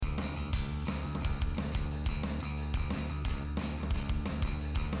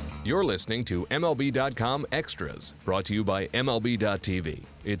You're listening to MLB.com Extras, brought to you by MLB.tv.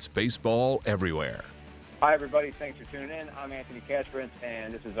 It's baseball everywhere. Hi, everybody. Thanks for tuning in. I'm Anthony Castrovince,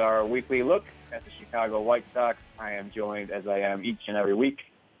 and this is our weekly look at the Chicago White Sox. I am joined, as I am each and every week,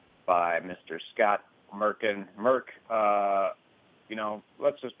 by Mr. Scott Merkin.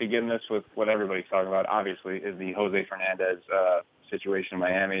 Let's just begin this with what everybody's talking about, obviously, is the Jose Fernandez situation in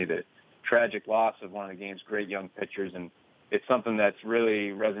Miami, the tragic loss of one of the game's great young pitchers, and it's something that's really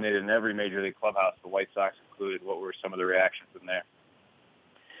resonated in every Major League clubhouse, the White Sox included. What were some of the reactions in there?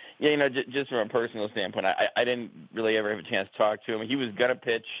 Yeah, just from a personal standpoint, I didn't really ever have a chance to talk to him. He was going to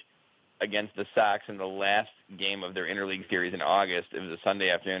pitch against the Sox in the last game of their interleague series in August. It was a Sunday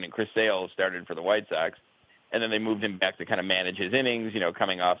afternoon, and Chris Sale started for the White Sox. And then they moved him back to kind of manage his innings,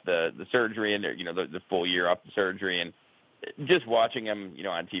 coming off the surgery and, the full year off the surgery. And just watching him,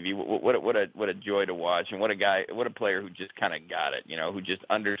 on TV, what a joy to watch. And what a player who just kind of got it, who just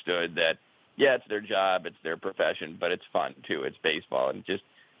understood that, yeah, it's their job, it's their profession, but it's fun too. It's baseball.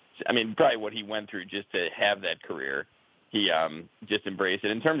 And probably what he went through just to have that career, he just embraced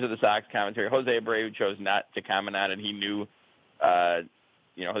it. In terms of the Sox commentary, Jose Abreu chose not to comment on it. He knew,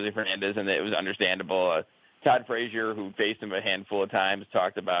 Jose Fernandez, and it was understandable. Todd Frazier, who faced him a handful of times,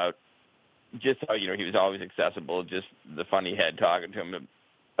 talked about just how, he was always accessible, just the fun he had talking to him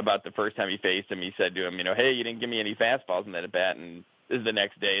about the first time he faced him. He said to him, hey, you didn't give me any fastballs in that at bat. And this is the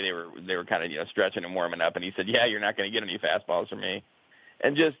next day they were kind of, stretching and warming up. And he said, yeah, you're not going to get any fastballs from me.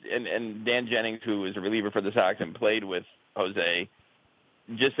 And and Dan Jennings, who was a reliever for the Sox and played with Jose,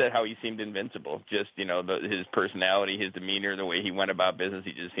 just said how he seemed invincible. Just, his personality, his demeanor, the way he went about business,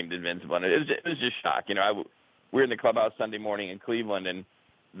 he just seemed invincible. And it was just shock. We were in the clubhouse Sunday morning in Cleveland, and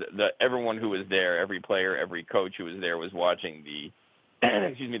everyone who was there, every player, every coach who was there was watching the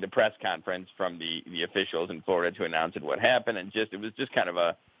press conference from the officials in Florida to announce what happened. And it was just kind of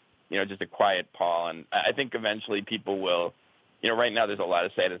a quiet pall. And I think eventually people will, right now there's a lot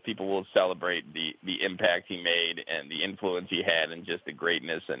of sadness. People will celebrate the impact he made and the influence he had and just the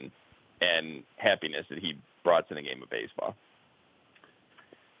greatness and happiness that he brought to the game of baseball.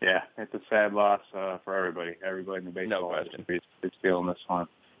 Yeah, it's a sad loss for everybody. Everybody in the baseball industry is feeling this one.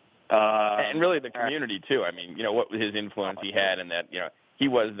 And really the community, too. What his influence he had in that, he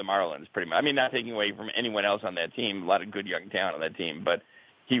was the Marlins pretty much. not taking away from anyone else on that team, a lot of good young talent on that team, but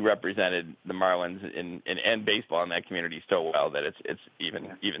he represented the Marlins and baseball in that community so well that it's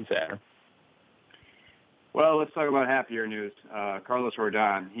even sadder. Well, let's talk about happier news. Carlos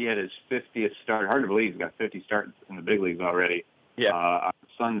Rodon, he had his 50th start. Hard to believe he's got 50 starts in the big leagues already. Yeah. On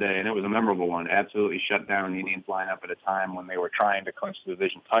Sunday, and it was a memorable one. Absolutely shut down the Indians lineup at a time when they were trying to clinch the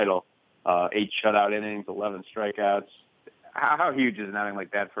division title. 8 shutout innings, 11 strikeouts. How huge is an outing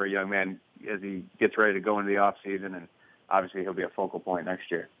like that for a young man as he gets ready to go into the offseason? And obviously he'll be a focal point next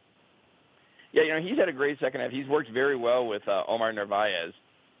year. Yeah, he's had a great second half. He's worked very well with Omar Narvaez,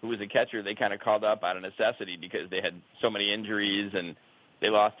 who was a catcher they kind of called up out of necessity because they had so many injuries, and they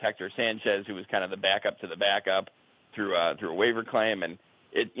lost Hector Sanchez, who was kind of the backup to the backup through a waiver claim. And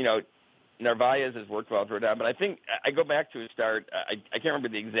Narvaez has worked well through it, but I think I go back to his start. I can't remember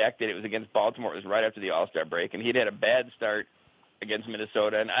the exact date. It was against Baltimore. It was right after the All-Star break, and he'd had a bad start against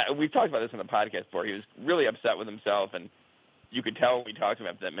Minnesota. And we've talked about this on the podcast before. He was really upset with himself, and you could tell when we talked to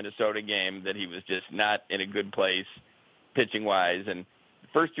him after that Minnesota game that he was just not in a good place pitching-wise. And the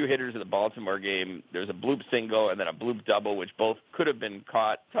first 2 hitters of the Baltimore game, there was a bloop single and then a bloop double, which both could have been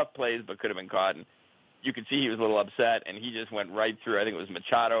caught. Tough plays, but could have been caught. And you could see he was a little upset, and he just went right through. I think it was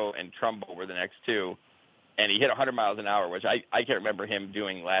Machado and Trumbo were the next 2. And he hit 100 miles an hour, which I can't remember him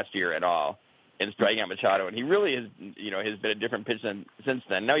doing last year at all, in striking out Machado. And he really has, has been a different pitcher since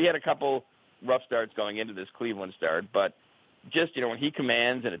then. Now, he had a couple rough starts going into this Cleveland start, but just, when he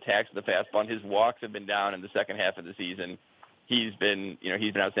commands and attacks the fastball, and his walks have been down in the second half of the season, he's been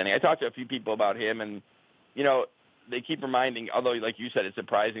outstanding. I talked to a few people about him, and, they keep reminding, although, like you said, it's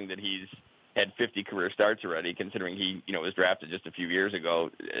surprising that he's had 50 career starts already, considering he, was drafted just a few years ago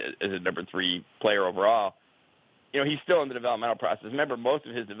as a number 3 player overall. He's still in the developmental process. Remember, most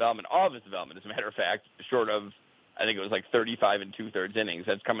of his development, all of his development, as a matter of fact, short of, I think it was like 35 2/3 innings,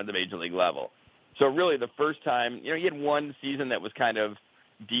 that's come at the major league level. So really the first time, he had one season that was kind of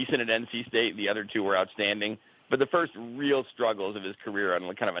decent at NC State. The other 2 were outstanding. But the first real struggles of his career on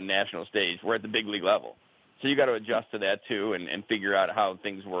kind of a national stage were at the big league level. So you got to adjust to that too and figure out how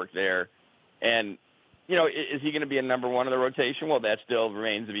things work there. And, is he going to be a number 1 of the rotation? Well, that still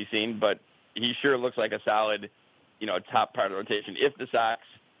remains to be seen. But he sure looks like a solid, top part of the rotation. If the Sox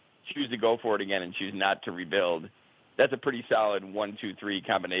choose to go for it again and choose not to rebuild, that's a pretty solid 1-2-3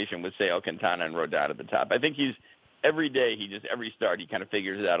 combination with Sale, Quintana, and Rodon at the top. I think he's every day every start he kind of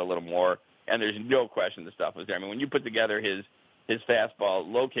figures it out a little more, and there's no question the stuff was there. I mean, when you put together his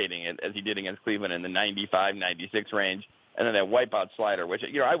fastball, locating it as he did against Cleveland in the 95, 96 range, and then that wipeout slider, which,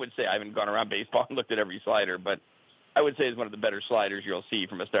 I would say I haven't gone around baseball and looked at every slider, but I would say is one of the better sliders you'll see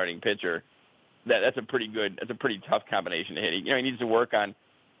from a starting pitcher. That's a pretty tough combination to hit. He needs to work on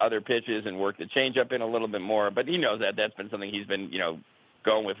other pitches and work the changeup in a little bit more, but he knows that that's been something he's been,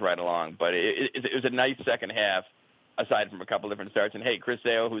 going with right along. But it was a nice second half, aside from a couple different starts. And hey, Chris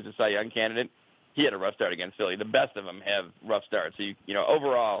Sale, who's a Cy Young candidate, he had a rough start against Philly. The best of them have rough starts. So,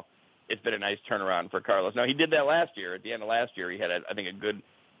 overall, it's been a nice turnaround for Carlos. Now, he did that last year. At the end of last year, he had, I think, a good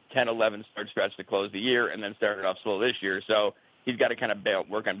 10, 11 start stretch to close the year, and then started off slow this year. So he's got to kind of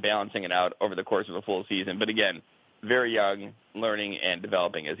work on balancing it out over the course of a full season. But again, very young, learning and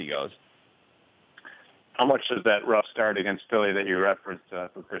developing as he goes. How much does that rough start against Philly that you referenced for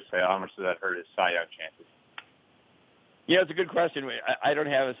Chris Sale, how much does that hurt his Cy Young chances? It's a good question. I don't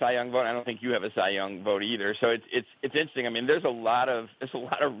have a Cy Young vote. I don't think you have a Cy Young vote either. So it's interesting. I mean, there's a lot of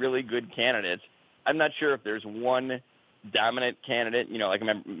really good candidates. I'm not sure if there's one dominant candidate. Like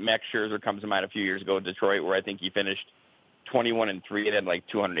Max Scherzer comes to mind a few years ago in Detroit, where I think he finished 21-3 and had like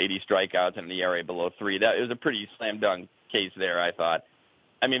 280 strikeouts and an ERA below 3. It was a pretty slam dunk case there, I thought.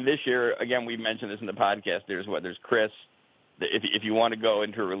 I mean, this year, again, we mentioned this in the podcast. There's Chris. If you want to go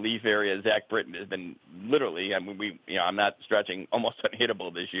into a relief area, Zach Britton has been literally, I'm not stretching, almost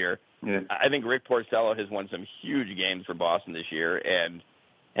unhittable this year. Yeah. I think Rick Porcello has won some huge games for Boston this year and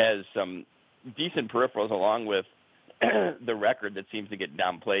has some decent peripherals along with the record that seems to get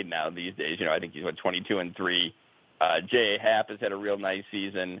downplayed now these days. I think he's 22-3. J.A. Happ has had a real nice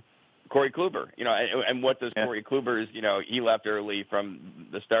season. Corey Kluber, and what does Corey Kluber's, he left early from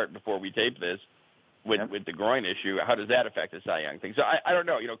the start before we taped this with the groin issue. How does that affect the Cy Young thing? So I don't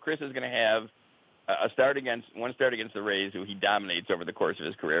know. Chris is going to have one start against the Rays, who he dominates over the course of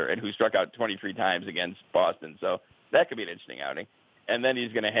his career and who struck out 23 times against Boston. So that could be an interesting outing. And then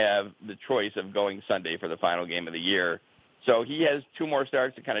he's going to have the choice of going Sunday for the final game of the year. So he has 2 more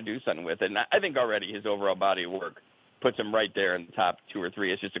starts to kind of do something with it. And I think already his overall body of work puts him right there in the top 2 or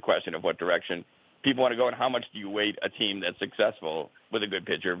 3. It's just a question of what direction people want to go and how much do you weight a team that's successful with a good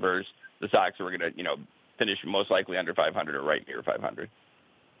pitcher versus the Sox, who are going to, finish most likely under 500 or right near 500.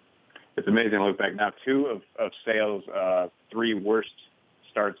 It's amazing to look back now. 2 of Sale's 3 worst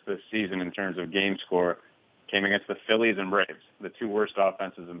starts this season in terms of game score came against the Phillies and Braves, the 2 worst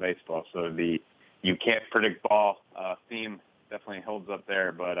offenses in baseball. So the you can't predict ball theme definitely holds up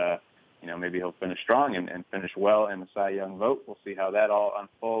there, but maybe he'll finish strong and finish well in the Cy Young vote. We'll see how that all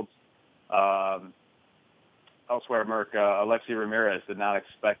unfolds. Elsewhere, Merck, Alexei Ramirez did not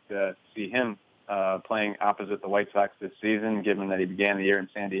expect to see him playing opposite the White Sox this season, given that he began the year in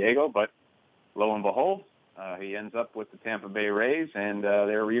San Diego. But lo and behold, he ends up with the Tampa Bay Rays, and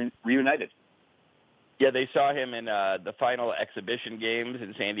they're reunited. Yeah, they saw him in the final exhibition games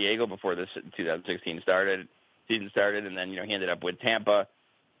in San Diego before the 2016 season started, and then he ended up with Tampa.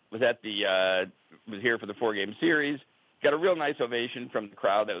 Was here for the 4-game series. Got a real nice ovation from the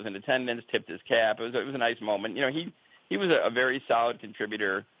crowd that was in attendance. Tipped his cap. It was a nice moment. He was a very solid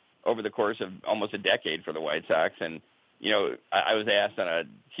contributor over the course of almost a decade for the White Sox. And I was asked on a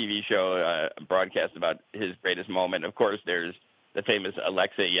TV show, a broadcast, about his greatest moment. Of course, there's the famous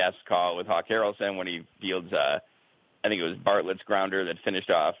Alexei Yes call with Hawk Harrelson when he fields, I think it was Bartlett's grounder that finished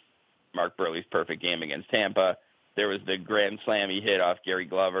off Mark Burley's perfect game against Tampa. There was the grand slam he hit off Gary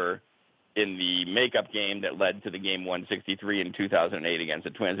Glover in the makeup game that led to the game 163 in 2008 against the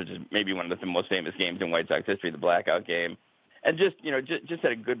Twins, which is maybe one of the most famous games in White Sox history, the blackout game. And just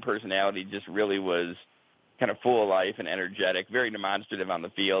had a good personality, just really was kind of full of life and energetic, very demonstrative on the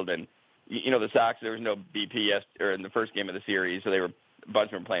field. And, the Sox, there was no BP in the first game of the series, so a bunch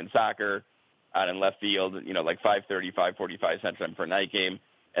of them playing soccer out in left field, like 5:30, 5:45 Central Time for a night game.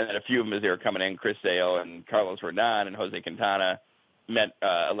 And then a few of them, as they were coming in, Chris Sale and Carlos Rodon and Jose Quintana met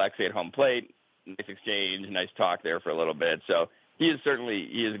Alexei at home plate. Nice exchange, nice talk there for a little bit. So he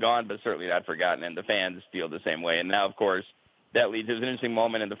is gone, but certainly not forgotten, and the fans feel the same way. And now, of course, that leads to an interesting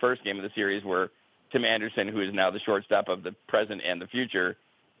moment in the first game of the series where Tim Anderson, who is now the shortstop of the present and the future,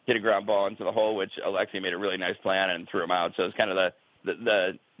 hit a ground ball into the hole, which Alexei made a really nice play on and threw him out. So it's kind of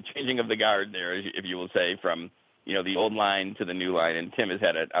the changing of the guard there, if you will say, from the old line to the new line. And Tim has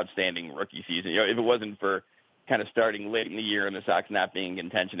had an outstanding rookie season. If it wasn't for kind of starting late in the year and the Sox not being in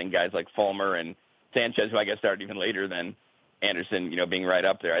contention, and guys like Fulmer and Sanchez, who I guess started even later than Anderson, being right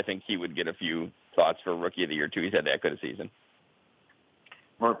up there, I think he would get a few thoughts for Rookie of the Year, too. He's had that good a season.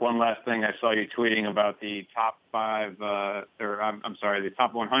 Mark, one last thing. I saw you tweeting about the top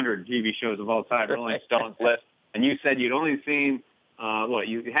 100 TV shows of all time, Rolling Stone's list. and you said you'd only seen,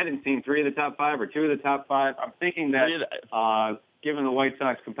 you hadn't seen 3 of the top 5 or 2 of the top 5. I'm thinking that given the White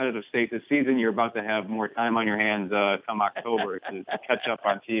Sox competitive state this season, you're about to have more time on your hands come October to catch up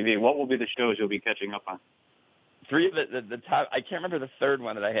on TV. What will be the shows you'll be catching up on? 3 of the top. I can't remember the third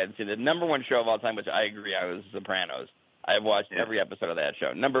one that I hadn't seen. The number 1 show of all time, which I agree, was Sopranos. I've watched every episode of that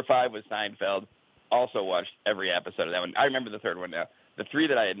show. Number 5 was Seinfeld. Also watched every episode of that one. I remember the third one now. The 3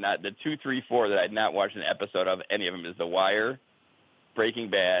 that I had not, the 2, 3, 4 that I had not watched an episode of, any of them, is The Wire, Breaking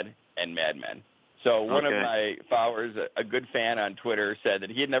Bad, and Mad Men. So one of my followers, a good fan on Twitter, said that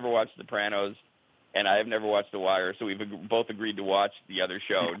he had never watched Sopranos, and I have never watched The Wire. So we've both agreed to watch the other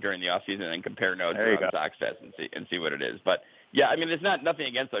show during the off season and compare notes on Sox Fest and see what it is. But yeah, I mean, it's nothing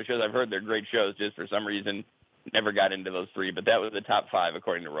against those shows. I've heard they're great shows. Just for some reason, never got into those 3. But that was the top 5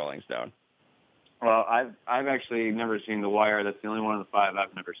 according to Rolling Stone. Well, I've actually never seen The Wire. That's the only one of the 5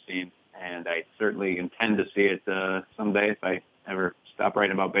 I've never seen, and I certainly intend to see it someday if I ever stop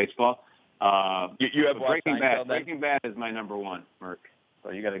writing about baseball. You have watched Breaking Bad. Then? Breaking Bad is my number 1, Merk. So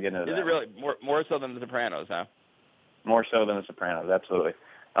you got to get into that. Is it really more so than The Sopranos, huh? More so than The Sopranos, absolutely.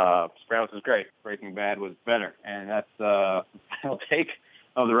 Sopranos is great. Breaking Bad was better, and that's the final take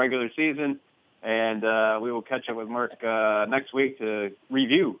of the regular season. And we will catch up with Merk next week to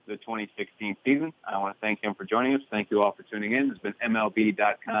review the 2016 season. I want to thank him for joining us. Thank you all for tuning in. It's been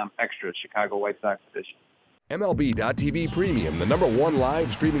MLB.com Extra, Chicago White Sox edition. MLB.TV Premium, the #1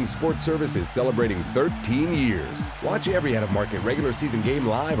 live streaming sports service, is celebrating 13 years. Watch every out-of-market regular season game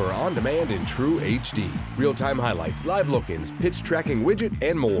live or on demand in true HD. Real-time highlights, live look-ins, pitch tracking widget,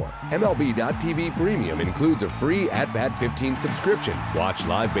 and more. MLB.TV Premium includes a free At-Bat 15 subscription. Watch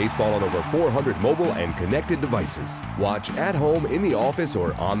live baseball on over 400 mobile and connected devices. Watch at home, in the office,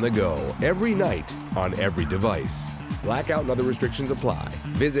 or on the go, every night, on every device. Blackout and other restrictions apply.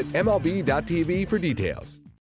 Visit MLB.TV for details.